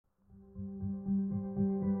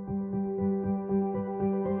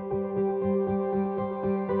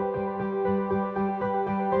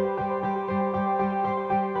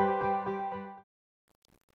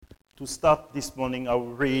To start this morning, I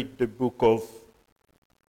will read the book of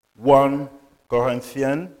 1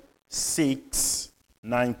 Corinthians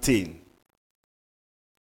 6:19.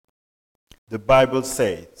 The Bible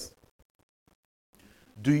says,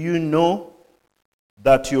 "Do you know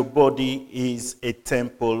that your body is a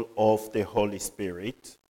temple of the Holy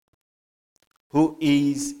Spirit, who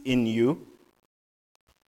is in you,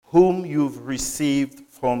 whom you've received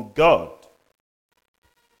from God?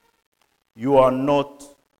 You are not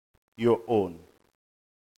your own.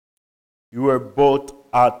 You were bought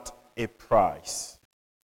at a price.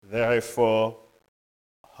 Therefore,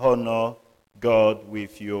 honor God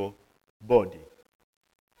with your body."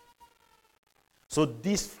 So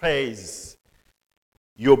this phrase,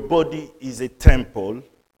 "your body is a temple,"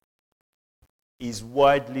 is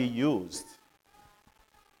widely used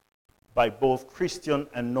by both Christian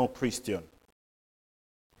and non-Christian.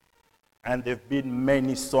 And there have been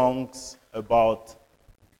many songs about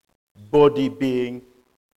body being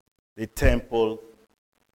the temple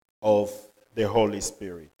of the Holy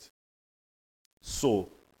Spirit. So,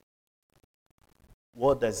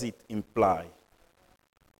 what does it imply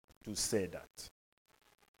to say that?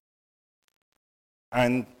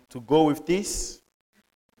 And to go with this,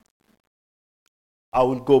 I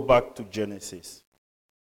will go back to Genesis.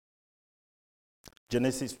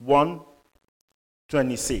 Genesis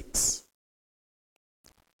 1:26.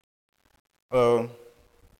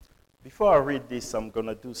 Before I read this, I'm going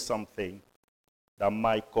to do something that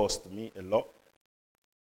might cost me a lot.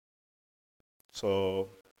 So,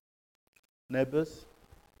 neighbors,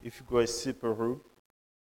 if you go a super rude,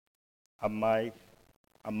 I might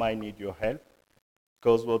need your help,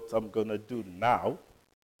 because what I'm going to do now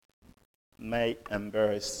may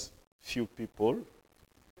embarrass few people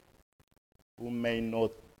who may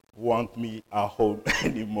not want me at home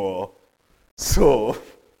anymore. So,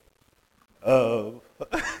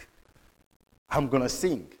 I'm going to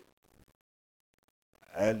sing.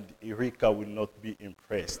 And Erika will not be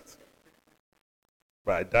impressed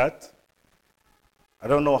by that. I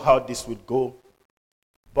don't know how this would go,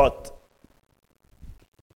 but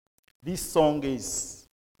this song is,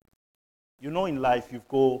 in life you've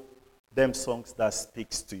got them songs that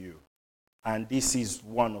speaks to you. And this is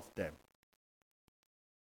one of them.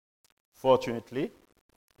 Fortunately,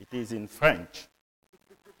 it is in French.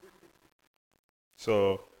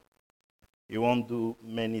 So it won't do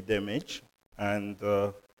many damage. And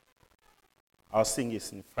I'll sing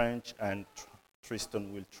it in French, and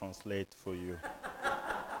Tristan will translate for you.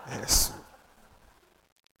 Yes.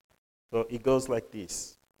 So it goes like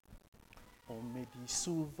this. On me dit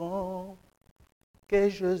souvent que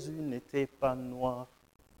Jésus n'était pas noir.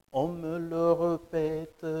 On me le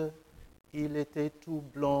répète, il était tout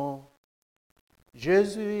blanc.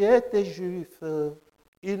 Jésus était juif,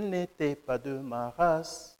 il n'était pas de ma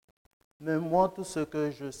race. Mais moi, tout ce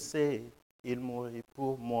que je sais, il mourit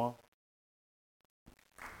pour moi.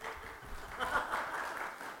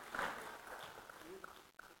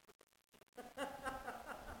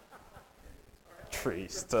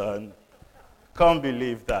 Tristan, can't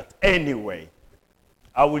believe that. Anyway,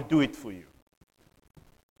 I will do it for you.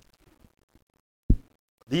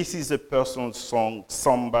 This is a personal song,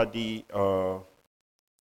 somebody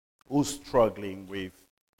who's struggling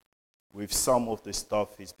with some of the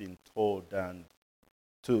stuff he's been told, and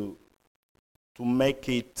to make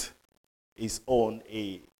it his own,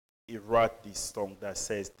 he wrote this song that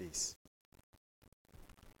says this.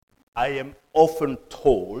 I am often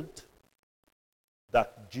told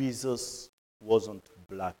that Jesus wasn't a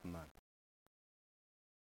black man.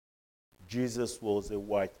 Jesus was a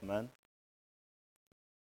white man,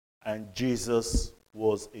 and Jesus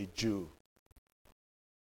was a Jew.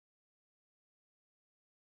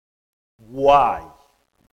 Why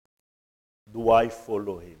do I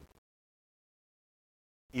follow him?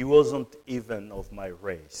 He wasn't even of my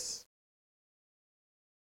race.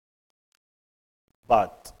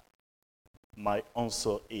 But my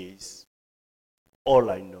answer is,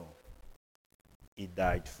 all I know, he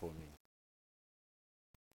died for me.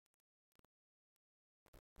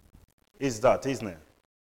 Is that, isn't it?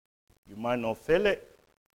 You might not feel it,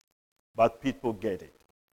 but people get it.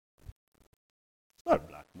 It's not a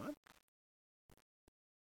black man.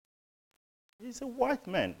 He's a white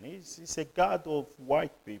man. He's a God of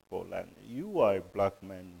white people. And you are a black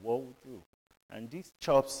man. What would you? And this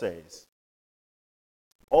chap says,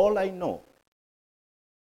 all I know,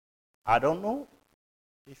 I don't know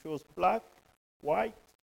if he was black, white,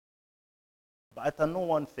 but I know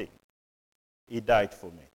one thing. He died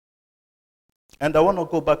for me. And I want to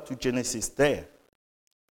go back to Genesis there.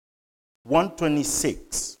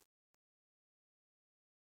 1:26.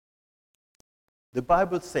 The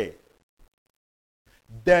Bible says,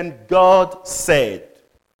 Then God said,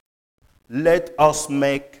 let us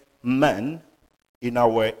make man in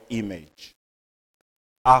our image,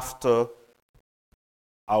 after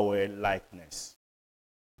our likeness.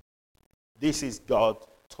 This is God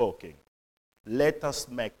talking. Let us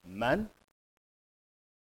make man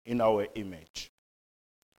in our image,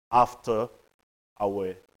 after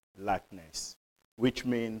our likeness, which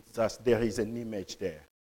means that there is an image there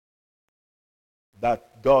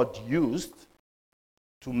that God used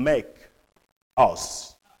to make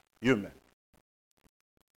us human.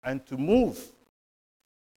 And to move,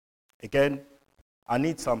 again, I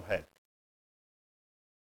need some help.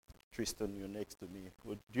 Tristan, you're next to me.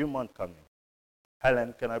 Do you mind coming?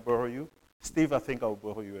 Helen, can I borrow you? Steve, I think I'll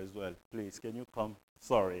borrow you as well. Please, can you come?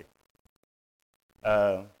 Sorry.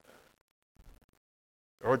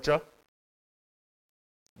 Roger?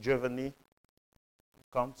 Giovanni?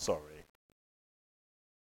 Come? Sorry.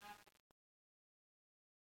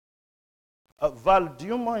 Val, do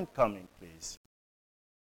you mind coming, please?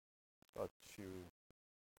 Got you.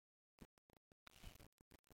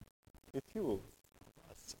 If you...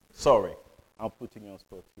 Sorry, I'm putting you on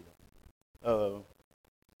spot here.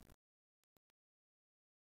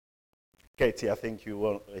 Katie, I think you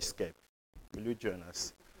won't escape. Will you join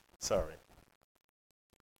us? Sorry.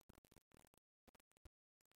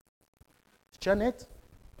 Janet,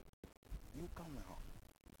 you come now.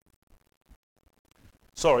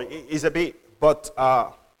 Sorry, it's a bit, but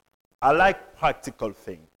I like practical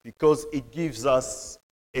things because it gives us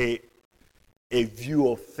a view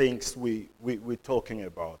of things we're talking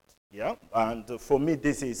about. Yeah, and for me,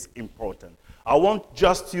 this is important. I want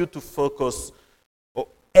just you to focus on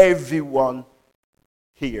everyone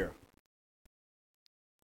here.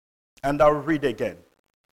 And I'll read again.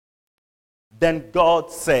 Then God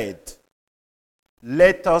said,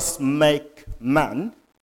 let us make man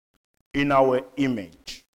in our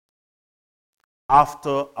image,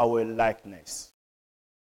 after our likeness.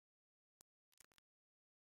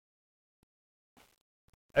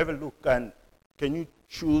 Have a look, and can you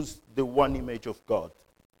choose the one image of God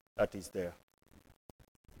that is there?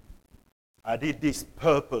 I did this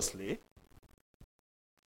purposely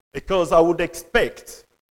because I would expect,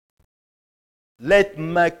 let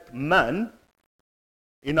make man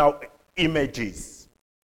in our images.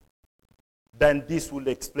 Then this will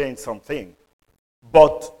explain something.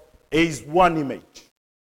 But it is one image.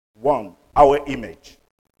 One, our image.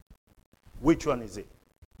 Which one is it?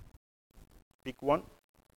 Pick one.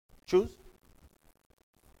 Choose.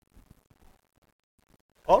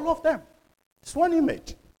 All of them. It's one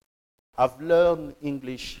image. I've learned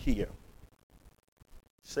English here.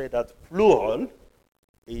 Say that plural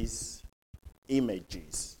is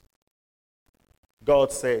images.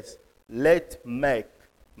 God says, let make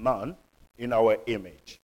man in our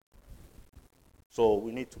image. So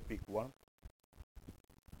we need to pick one.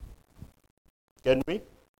 Can we?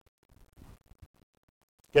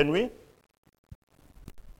 Can we?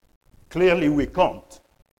 Clearly we can't.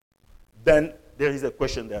 Then there is a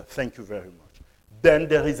question there. Thank you very much. Then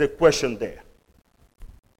there is a question there.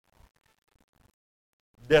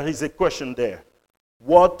 There is a question there.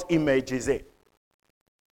 What image is it?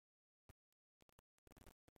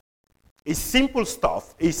 It's simple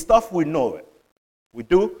stuff. It's stuff we know it. We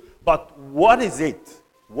do. But what is it?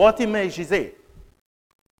 What image is it?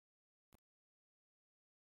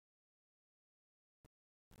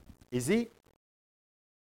 Is it?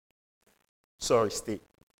 Sorry, Steve.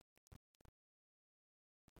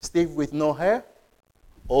 Steve with no hair?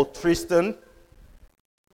 Or Tristan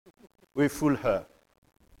with full hair?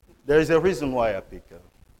 There is a reason why I pick her.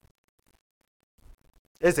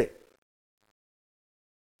 Is it?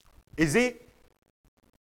 Is it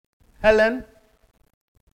Helen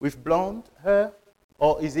with blonde hair?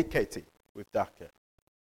 Or is it Katie with dark hair?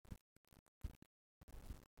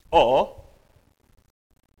 Or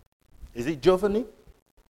is it Giovanni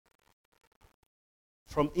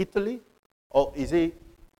from Italy? Or is it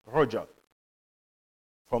Roger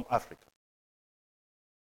from Africa?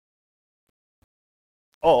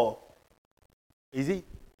 Or is it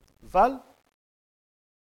Val,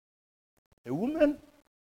 a woman?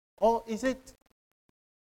 Or is it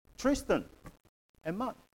Tristan, a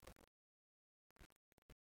man?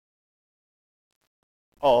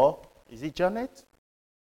 Or is it Janet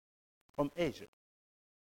from Asia?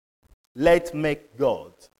 Let's make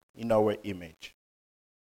God in our image.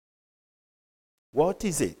 What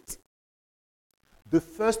is it? The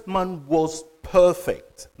first man was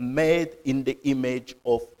perfect, made in the image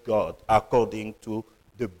of God, according to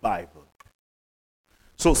the Bible.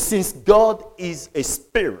 So since God is a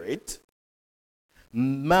spirit,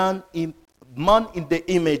 man in the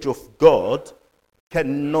image of God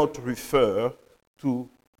cannot refer to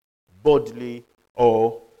bodily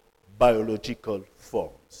or biological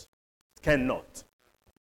forms. Cannot.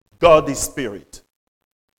 God is spirit.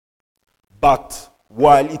 But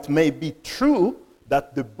while it may be true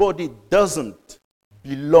that the body doesn't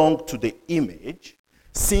belong to the image,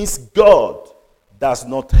 since God does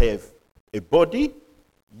not have a body,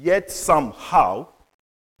 yet somehow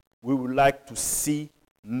we would like to see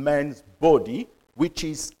man's body, which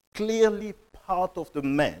is clearly part of the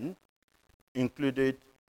man, included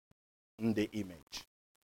in the image.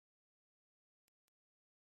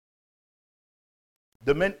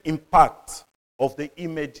 The main impact of the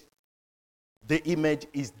image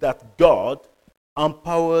is that God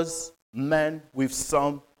empowers man with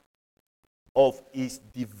some of his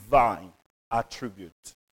divine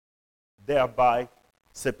attributes, thereby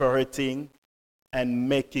separating and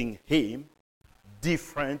making him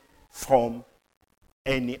different from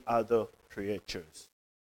any other creatures.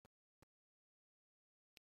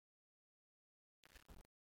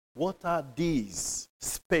 What are these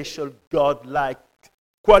special God-like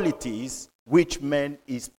qualities which man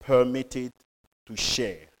is permitted to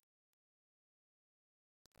share?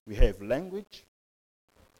 We have language,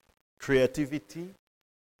 creativity,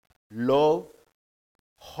 love,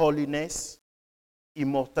 holiness,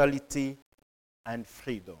 immortality, and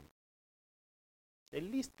freedom. The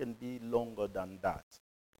list can be longer than that,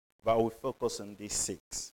 but we focus on these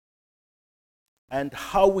 6. And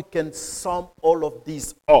how we can sum all of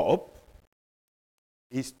these up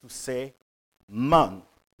is to say, man,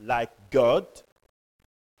 like God,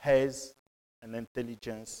 has an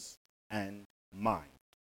intelligence and mind.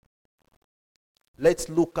 Let's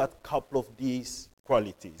look at a couple of these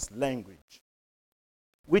qualities. Language,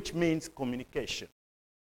 which means communication.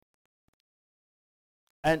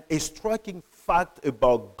 And a striking fact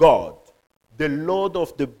about God, the Lord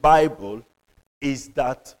of the Bible, is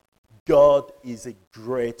that God is a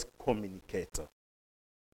great communicator.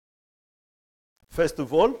 First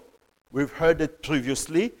of all, we've heard it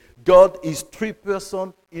previously, God is 3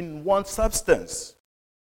 persons in one substance.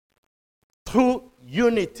 True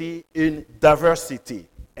unity in diversity,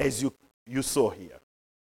 as you saw here.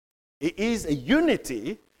 It is a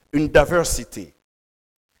unity in diversity.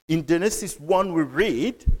 In Genesis 1, we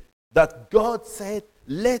read that God said,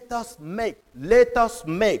 let us make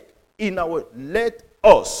in our, let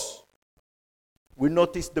us. We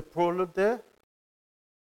notice the plural there.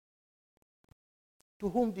 To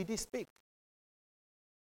whom did he speak?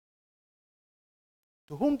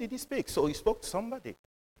 To whom did he speak? So he spoke to somebody.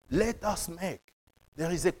 Let us make.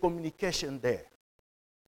 There is a communication there.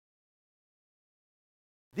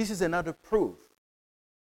 This is another proof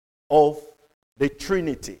of the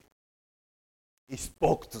Trinity. He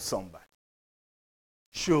spoke to somebody.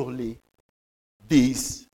 Surely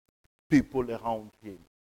these people around him,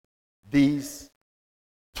 these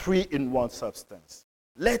 3 in one substance,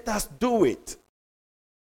 let us do it.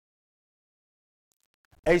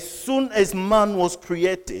 As soon as man was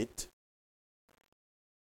created,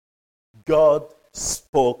 God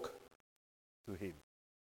spoke to him.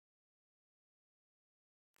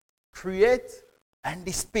 Create, and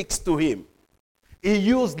he speaks to him. He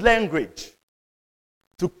used language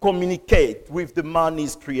to communicate with the man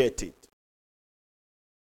he's created.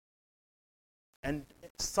 And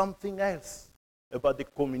something else about the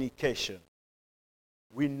communication.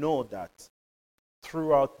 We know that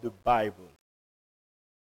throughout the Bible,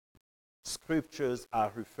 scriptures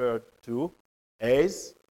are referred to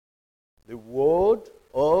as the Word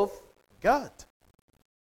of God,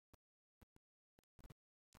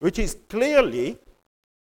 which is clearly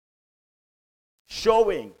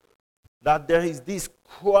showing that there is this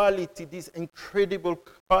quality, this incredible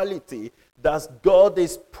quality that God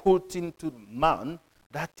has put into man,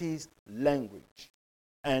 that is language,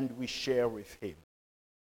 and we share with him.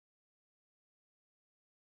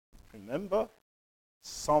 Remember,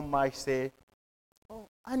 some might say, oh,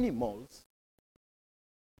 animals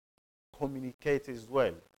communicate as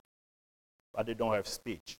well, but they don't have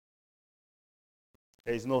speech.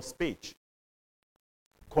 There is no speech.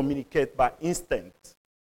 Communicate by instinct.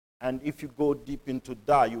 And if you go deep into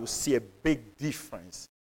that, you will see a big difference.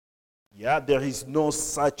 Yeah, there is no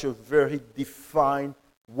such a very defined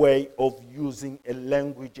way of using a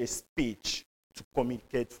language, a speech, to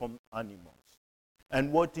communicate from animals.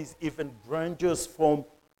 And what is even grandiose from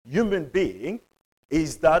human being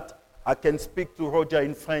is that I can speak to Roger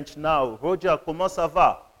in French now. Roger, comment ça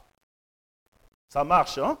va? Ça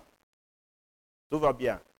marche, hein? Tout va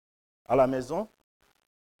bien. À la maison?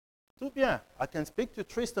 Tout bien. I can speak to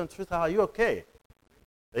Tristan. Tristan, are you okay?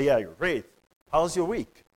 Yeah, great. How's your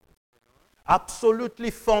week?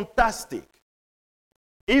 Absolutely fantastic.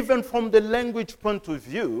 Even from the language point of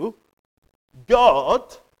view,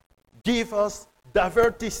 God gives us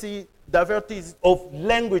diversity of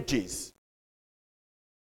languages.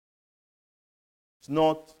 It's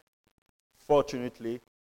not, fortunately,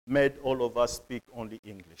 made all of us speak only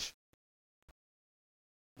English.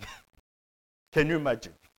 Can you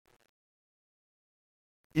imagine?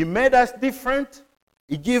 He made us different.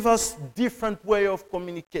 He gave us different way of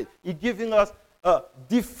communicating. He giving us a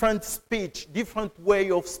different speech, different way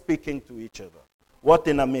of speaking to each other. What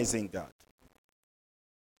an amazing God.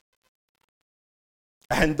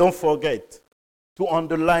 And don't forget to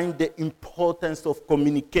underline the importance of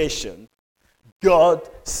communication. God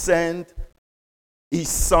sent his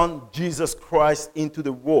Son, Jesus Christ, into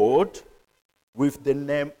the world with the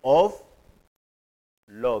name of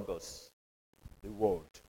Logos, the Word.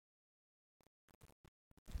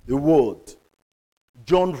 The Word.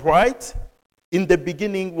 John writes, in the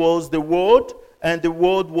beginning was the Word, and the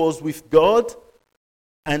Word was with God,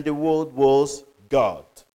 and the Word was God.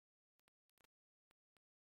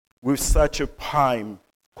 With such a prime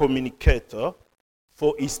communicator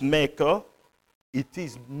for his maker, it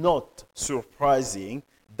is not surprising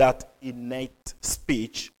that innate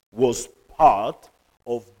speech was part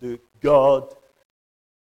of the God-given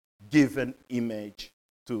image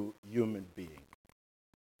to human beings.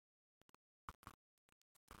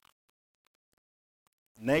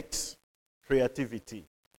 Next, creativity.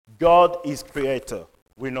 God is creator.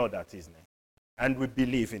 We know that, isn't it? And we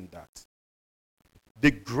believe in that.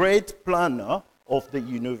 The great planner of the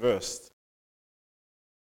universe.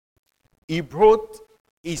 He brought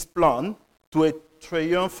his plan to a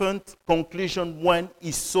triumphant conclusion when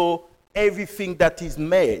he saw everything that is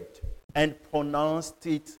made and pronounced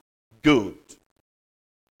it good.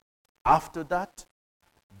 After that,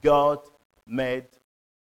 God made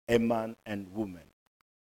a man and woman.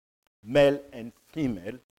 Male and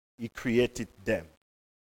female, he created them.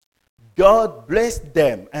 God blessed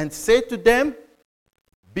them and said to them,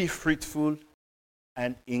 be fruitful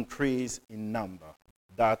and increase in number.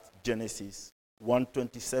 That's Genesis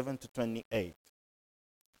 1:27 to 28.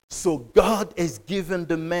 So God has given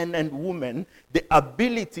the man and woman the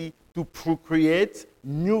ability to procreate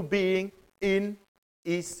new being in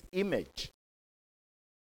his image.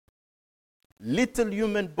 Little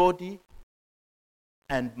human body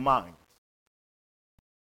and mind.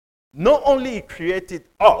 Not only he created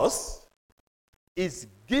us, he's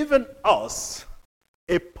given us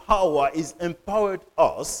a power, he's empowered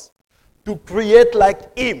us to create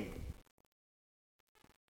like him.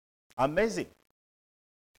 Amazing.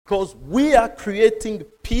 Because we are creating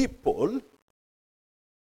people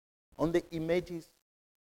on the image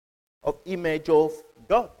of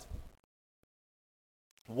God.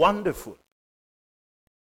 Wonderful.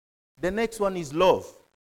 The next one is love.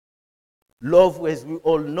 Love, as we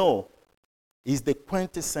all know, is the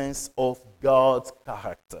quintessence of God's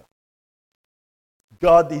character.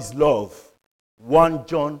 God is love. 1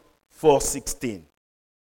 John 4:16.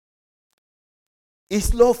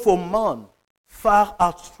 His love for man far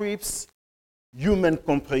outstrips human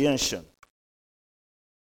comprehension.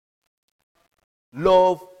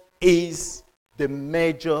 Love is the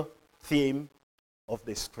major theme of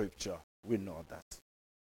the scripture. We know that.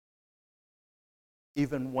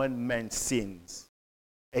 Even when man sins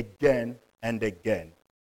again and again,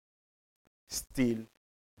 still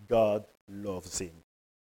God loves him.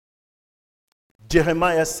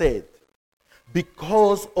 Jeremiah said,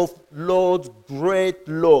 because of Lord's great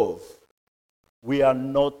love, we are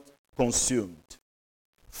not consumed,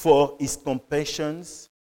 for his compassions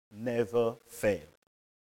never fail.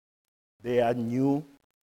 They are new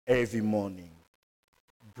every morning.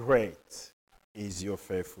 Great is your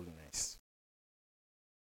faithfulness.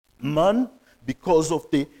 Man, because of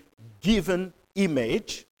the given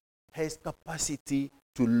image, has capacity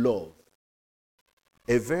to love.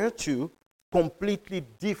 A virtue completely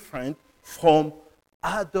different from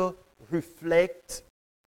other reflect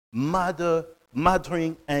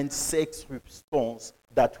mothering and sex response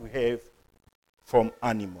that we have from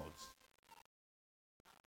animals.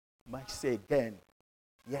 I might say again,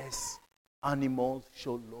 yes, animals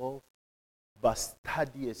show love, but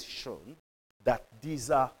study has shown that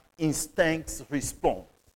these are instincts response.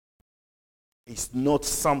 It's not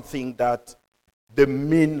something that they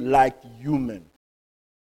mean like human.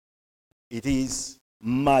 It is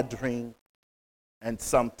mothering and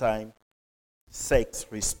sometimes sex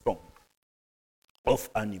response of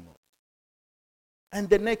animals. And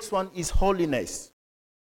the next one is holiness.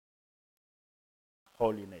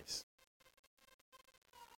 Holiness.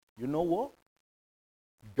 You know what?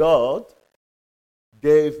 God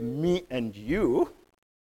gave me and you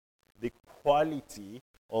the quality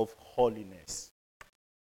of holiness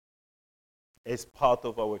as part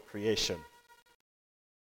of our creation.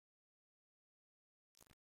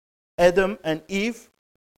 Adam and Eve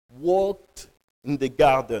walked in the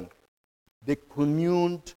garden. They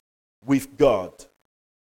communed with God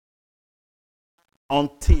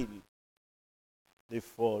until the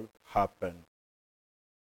fall happened.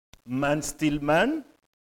 Man still man,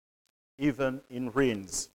 even in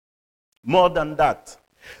rains. More than that,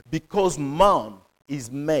 because man is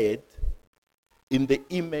made in the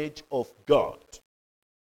image of God,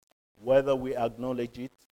 whether we acknowledge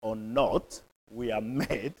it or not, we are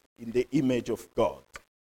made in the image of God.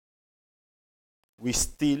 We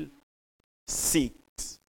still seek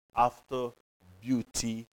after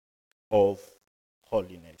beauty of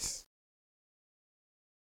holiness.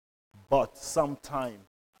 But sometimes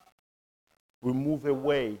we move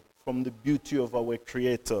away from the beauty of our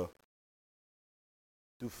Creator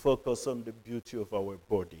to focus on the beauty of our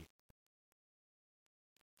body.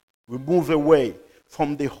 We move away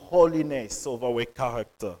from the holiness of our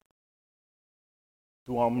character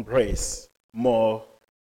to embrace more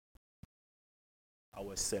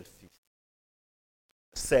our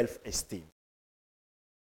self-esteem.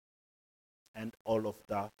 And all of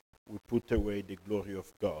that, we put away the glory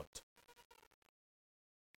of God.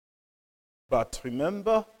 But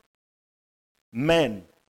remember, man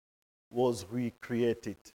was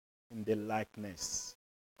recreated in the likeness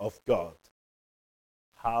of God.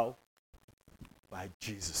 How? By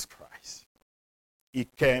Jesus Christ. He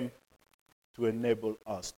came to enable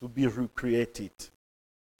us to be recreated.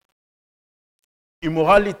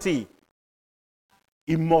 Immortality,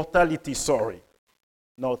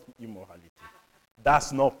 not immorality.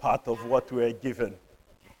 That's not part of what we are given.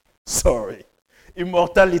 Sorry.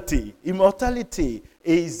 Immortality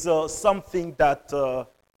is something that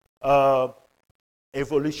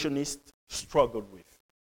evolutionists struggle with.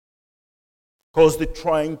 Because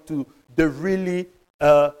they're really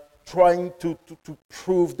trying to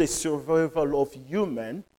prove the survival of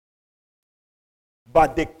human,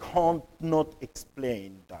 but they can't not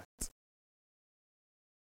explain that.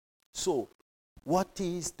 So, what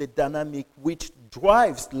is the dynamic which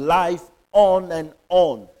drives life on and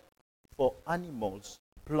on for animals,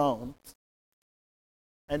 plants,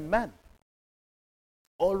 and man?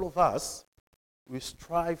 All of us, we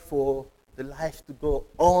strive for the life to go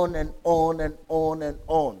on and on and on and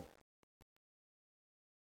on.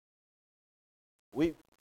 We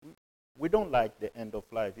don't like the end of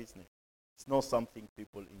life, isn't it? It's not something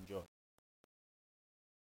people enjoy.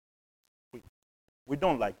 We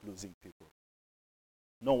don't like losing people.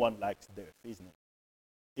 No one likes death, isn't it?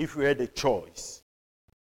 If we had a choice,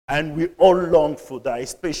 and we all long for that,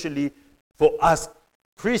 especially for us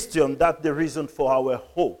Christians, that's the reason for our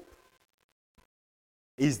hope,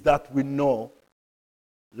 is that we know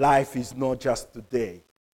life is not just today.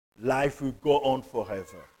 Life will go on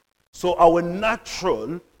forever. So our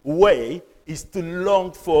natural way is to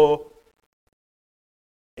long for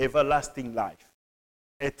everlasting life,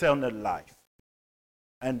 eternal life.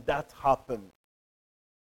 And that happened.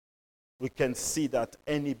 We can see that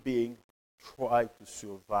any being try to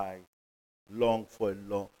survive, long for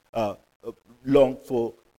a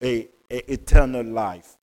eternal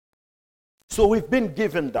life. So we've been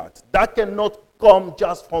given that. That cannot come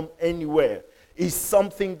just from anywhere. It's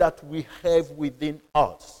something that we have within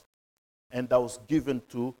us. And that was given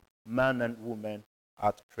to man and woman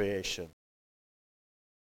at creation.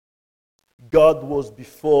 God was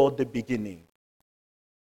before the beginning.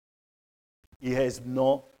 He has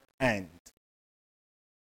no end.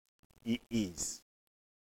 He is.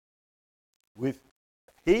 With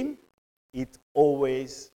him, it's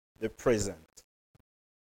always the present.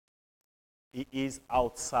 He is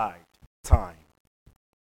outside time.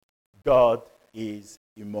 God is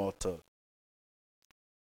immortal.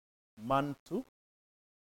 Man too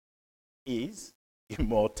is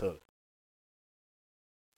immortal.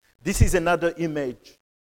 This is another image.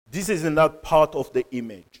 This is another part of the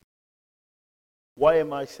image. Why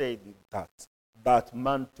am I saying that? That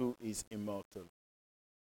man too is immortal.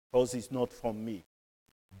 Because it's not from me.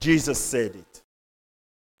 Jesus said it.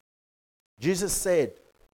 Jesus said,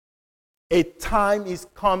 a time is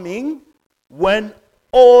coming when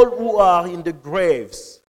all who are in the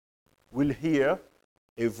graves will hear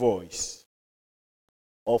a voice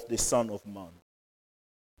of the Son of Man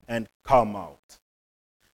and come out.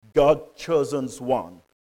 God's chosen one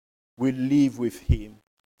will live with him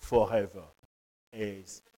forever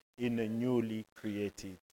as in a newly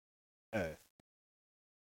created earth.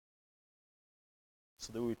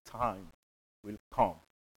 So the time will come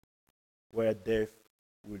where death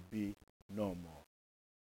will be no more.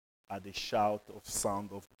 at the shout of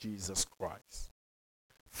sound of Jesus Christ.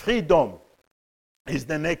 Freedom is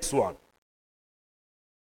the next one.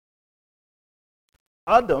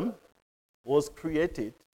 Adam was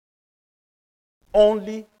created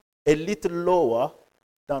only a little lower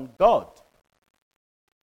than God.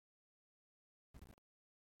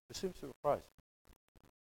 You seem surprised.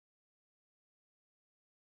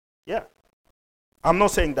 Yeah. I'm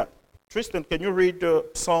not saying that. Tristan, can you read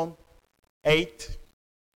Psalm 8,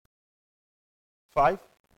 5?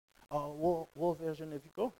 What version have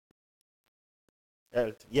you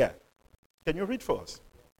got? Yeah. Can you read for us?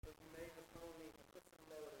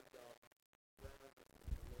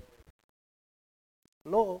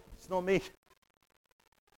 No, it's not me.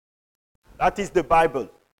 That is the Bible.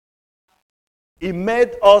 He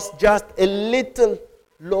made us just a little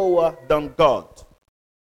lower than God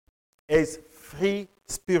as free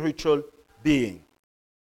spiritual being.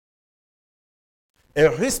 A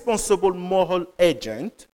responsible moral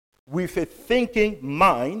agent with a thinking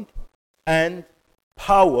mind and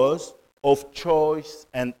powers of choice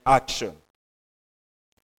and action,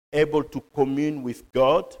 able to commune with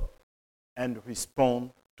God and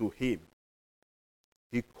respond to Him.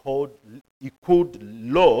 He could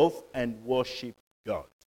love and worship God.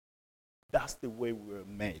 That's the way we were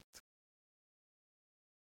made.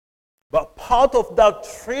 But part of that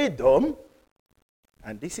freedom,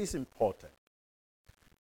 and this is important,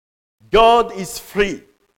 God is free.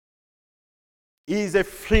 He is a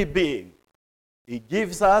free being. He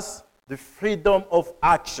gives us the freedom of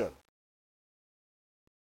action.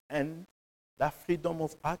 And that freedom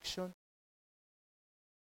of action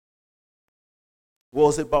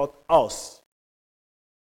was about us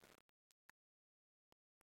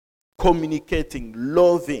communicating,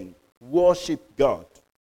 loving, worship God.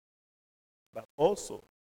 But also,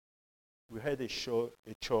 we had a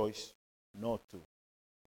choice not to,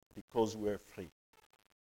 because we're free.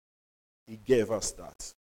 He gave us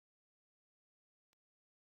that.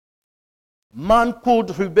 Man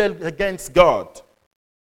could rebel against God.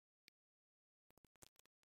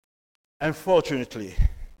 Unfortunately,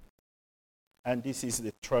 and this is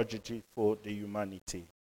the tragedy for the humanity,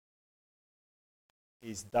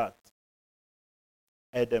 is that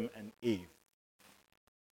Adam and Eve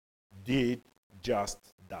did just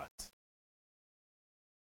that.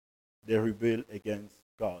 They rebelled against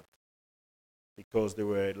God because they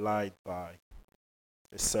were lied by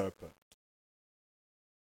the serpent.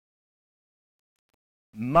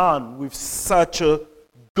 Man, with such a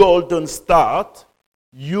golden start,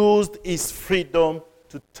 used his freedom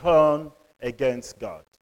to turn against God,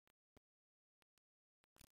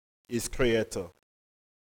 his creator.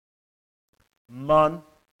 Man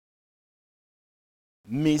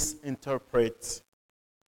misinterprets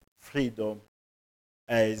freedom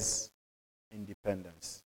as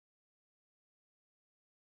independence.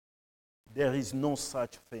 There is no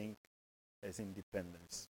such thing as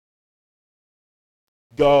independence.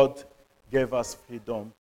 God gave us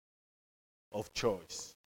freedom of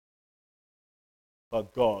choice.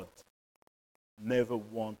 But God never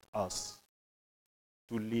wants us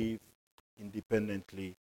to live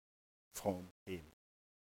independently from Him.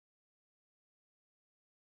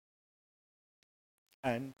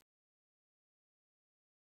 And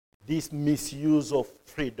this misuse of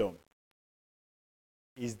freedom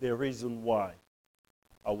is the reason why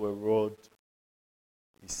our world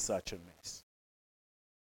is such a mess.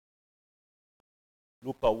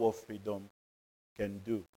 Look at what freedom can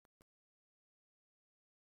do.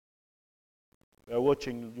 We're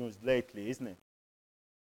watching news lately, isn't it?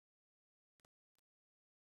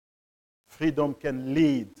 Freedom can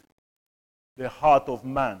lead the heart of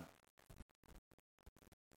man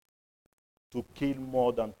to kill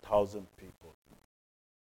more than 1,000 people.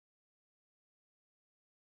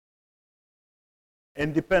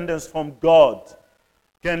 Independence from God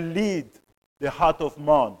can lead the heart of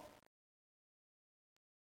man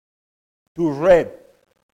to rape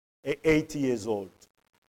an 80 years old.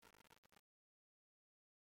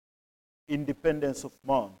 Independence of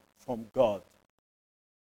man from God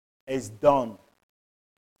has done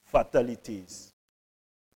fatalities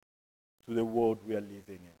to the world we are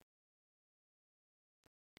living in.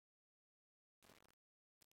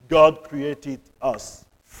 God created us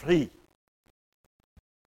free,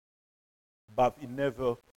 but He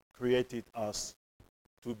never created us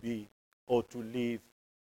to be or to live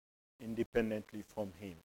independently from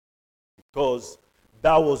Him, because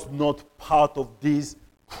that was not part of this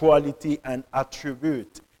quality and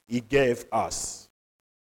attribute He gave us.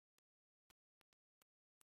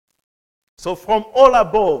 So from all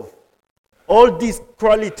above, all these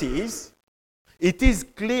qualities, it is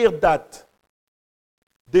clear that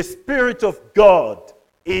The Spirit of God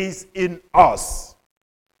is in us.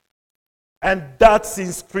 And that's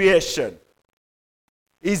since creation.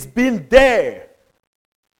 It's been there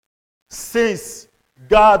since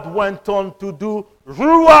God went on to do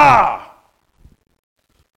Ruah.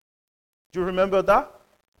 Do you remember that?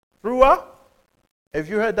 Ruah? Have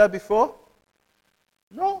you heard that before?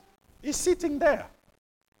 No, it's sitting there.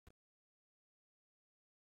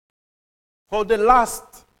 For the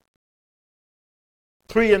last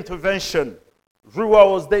 3 interventions,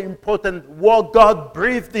 Ruah was the important what God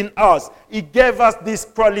breathed in us. He gave us this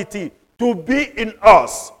quality to be in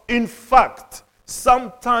us. In fact,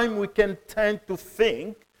 sometimes we can tend to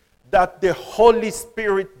think that the Holy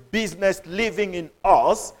Spirit business living in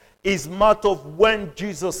us is matter of when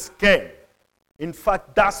Jesus came. In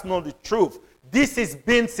fact, that's not the truth. This has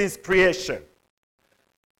been since creation.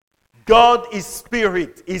 God is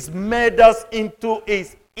spirit. He's made us into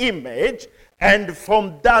his image. And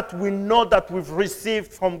from that, we know that we've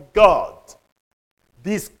received from God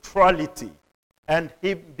this quality. And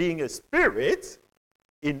him being a spirit,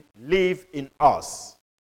 live in us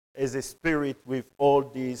as a spirit with all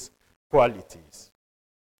these qualities.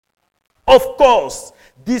 Of course,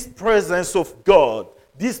 this presence of God,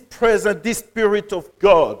 this Spirit of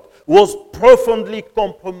God was profoundly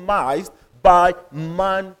compromised by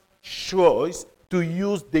man's choice to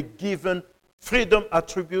use the given freedom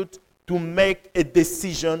attribute to make a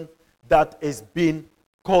decision that has been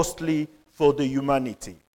costly for the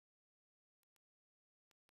humanity.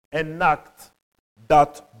 An act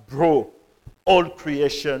that brought all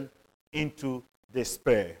creation into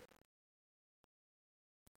despair.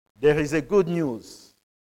 There is a good news,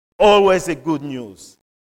 always a good news,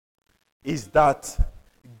 is that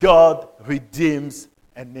God redeems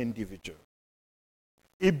an individual.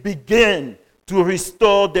 He began to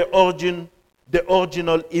restore the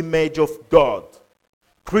original image of God,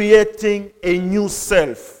 creating a new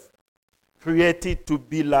self, created to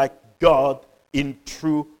be like God in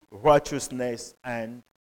true righteousness and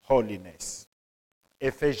holiness.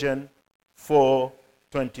 Ephesians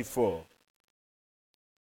 4:24.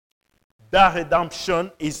 That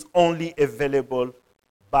redemption is only available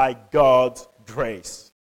by God's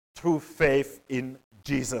grace through faith in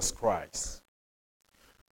Jesus Christ.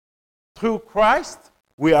 Through Christ,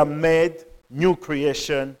 we are made new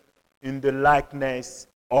creation in the likeness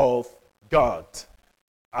of God.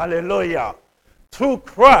 Hallelujah. Through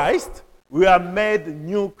Christ, we are made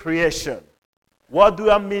new creation. What do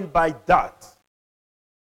I mean by that?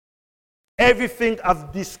 Everything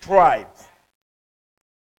I've described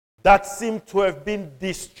that seemed to have been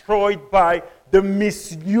destroyed by the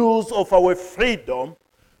misuse of our freedom,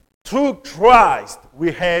 through Christ,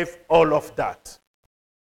 we have all of that.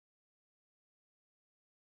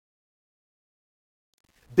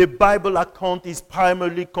 The Bible account is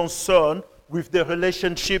primarily concerned with the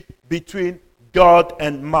relationship between God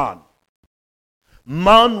and man.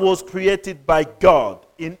 Man was created by God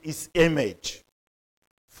in his image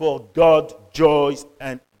for God's joy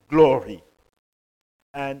and glory.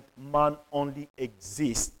 And man only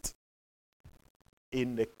exists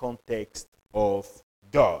in the context of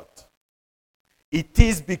God. It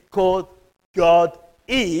is because God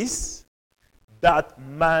is that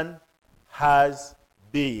man has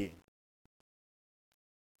being.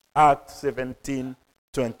 Acts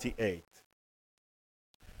 17:28.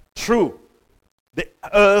 True, the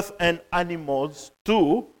earth and animals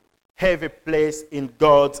too have a place in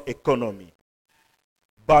God's economy.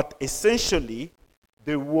 But essentially,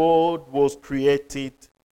 the world was created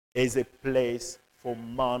as a place for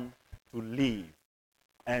man to live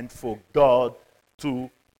and for God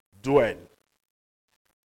to dwell.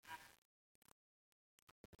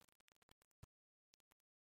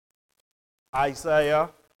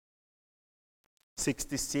 Isaiah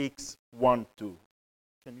 66:1-2.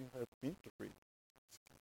 Can you help me to read?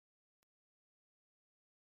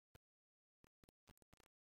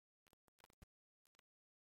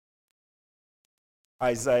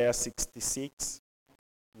 Isaiah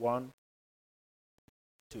 66:1-2.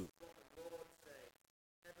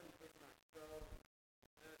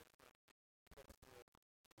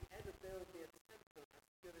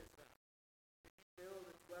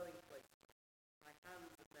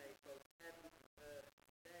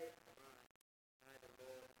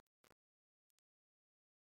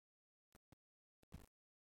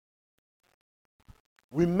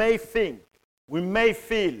 We may think, we may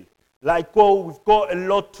feel like, oh, we've got a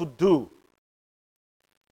lot to do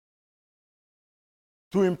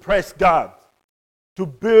to impress God, to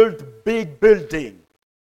build big buildings,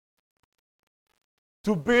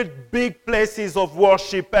 to build big places of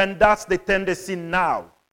worship, and that's the tendency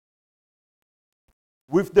now.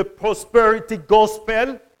 with the prosperity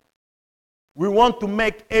gospel, we want to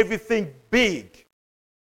make everything big.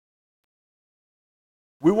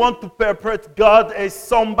 We want to perpetrate God as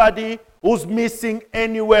somebody who's missing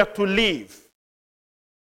anywhere to live.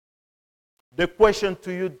 The question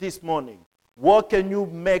to you this morning, what can you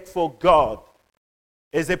make for God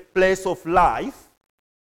as a place of life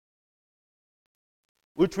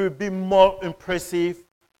which will be more impressive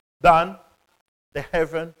than the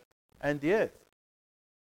heaven and the earth?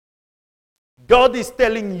 God is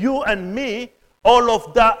telling you and me, all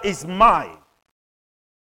of that is mine.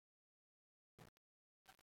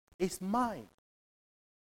 It's mine.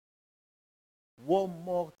 What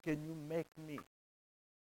more can you make me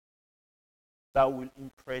that will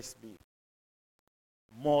impress me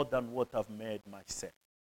more than what I've made myself?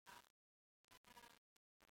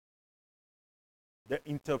 The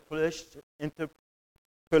interpellation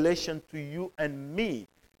to you and me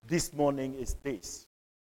this morning is this.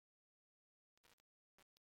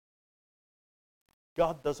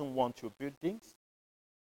 God doesn't want your buildings,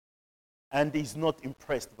 and He's not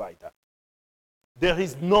impressed by that. There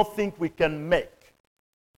is nothing we can make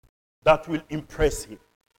that will impress Him.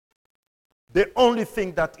 The only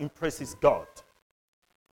thing that impresses God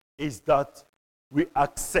is that we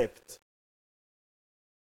accept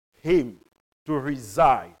Him to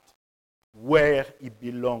reside where He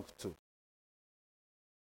belongs to.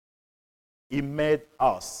 He made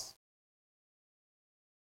us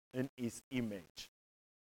in His image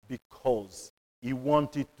because He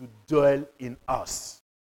wanted to dwell in us,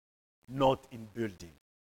 not in building.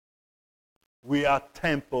 We are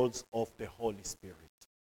temples of the Holy Spirit.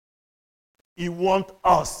 He wants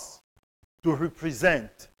us to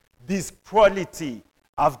represent this quality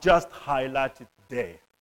I've just highlighted there.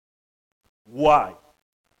 Why?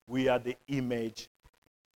 We are the image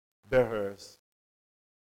bearers.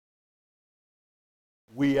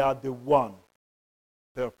 We are the one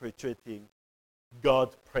perpetuating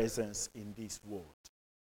God's presence in this world.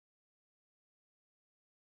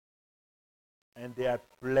 And there are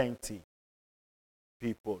plenty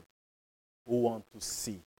people who want to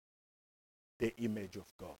see the image of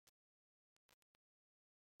God.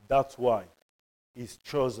 That's why He's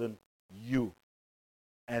chosen you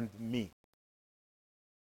and me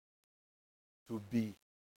to be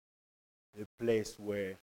a place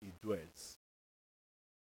where He dwells.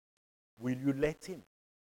 Will you let Him?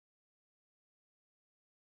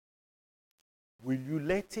 Will you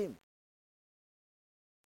let Him?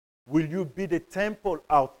 Will you be the temple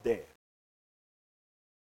out there?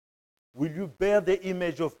 Will you bear the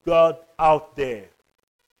image of God out there?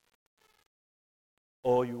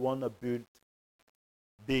 Or you want to build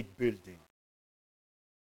big building?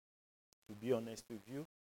 To be honest with you,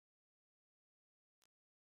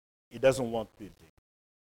 He doesn't want building.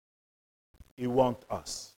 He wants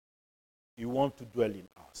us. He wants to dwell in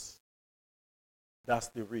us. That's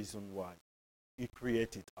the reason why He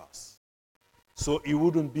created us. So He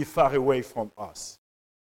wouldn't be far away from us.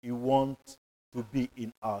 He wants to be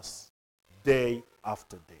in us day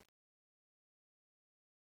after day.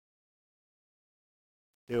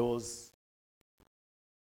 There was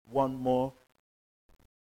one more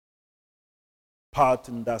part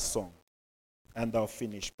in that song, and I'll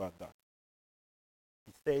finish by that.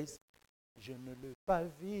 It says, je ne l'ai pas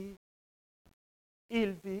vu,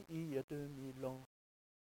 il vit il y a 2000 ans.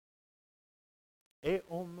 Et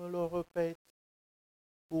on me le répète,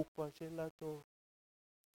 pourquoi je l'adore?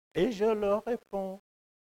 Et je leur réponds,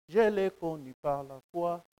 je l'ai connu par la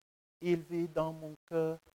foi, il vit dans mon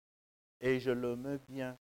cœur, et je l'aime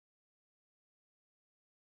bien.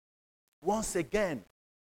 Once again,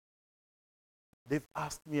 they've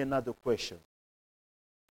asked me another question.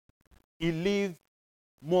 He lived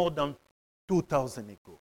more than 2,000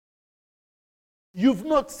 ago. You've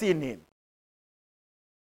not seen Him.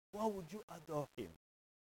 Why would you adore Him?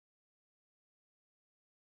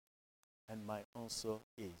 And my answer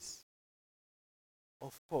is,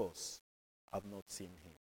 of course, I've not seen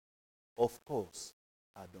Him. Of course,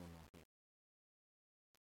 I don't know Him.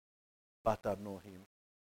 But I know Him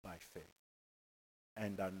by faith.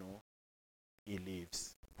 And I know He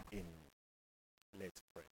lives in me. Let's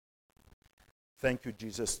pray. Thank you,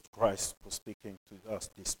 Jesus Christ, for speaking to us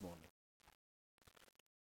this morning.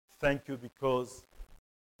 Thank you because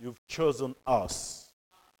You've chosen us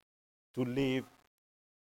to live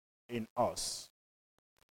in us.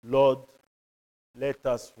 Lord, let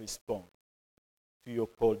us respond to Your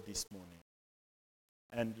call this morning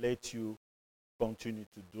and let You continue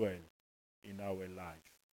to dwell in our life.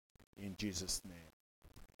 In Jesus' name,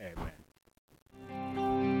 amen.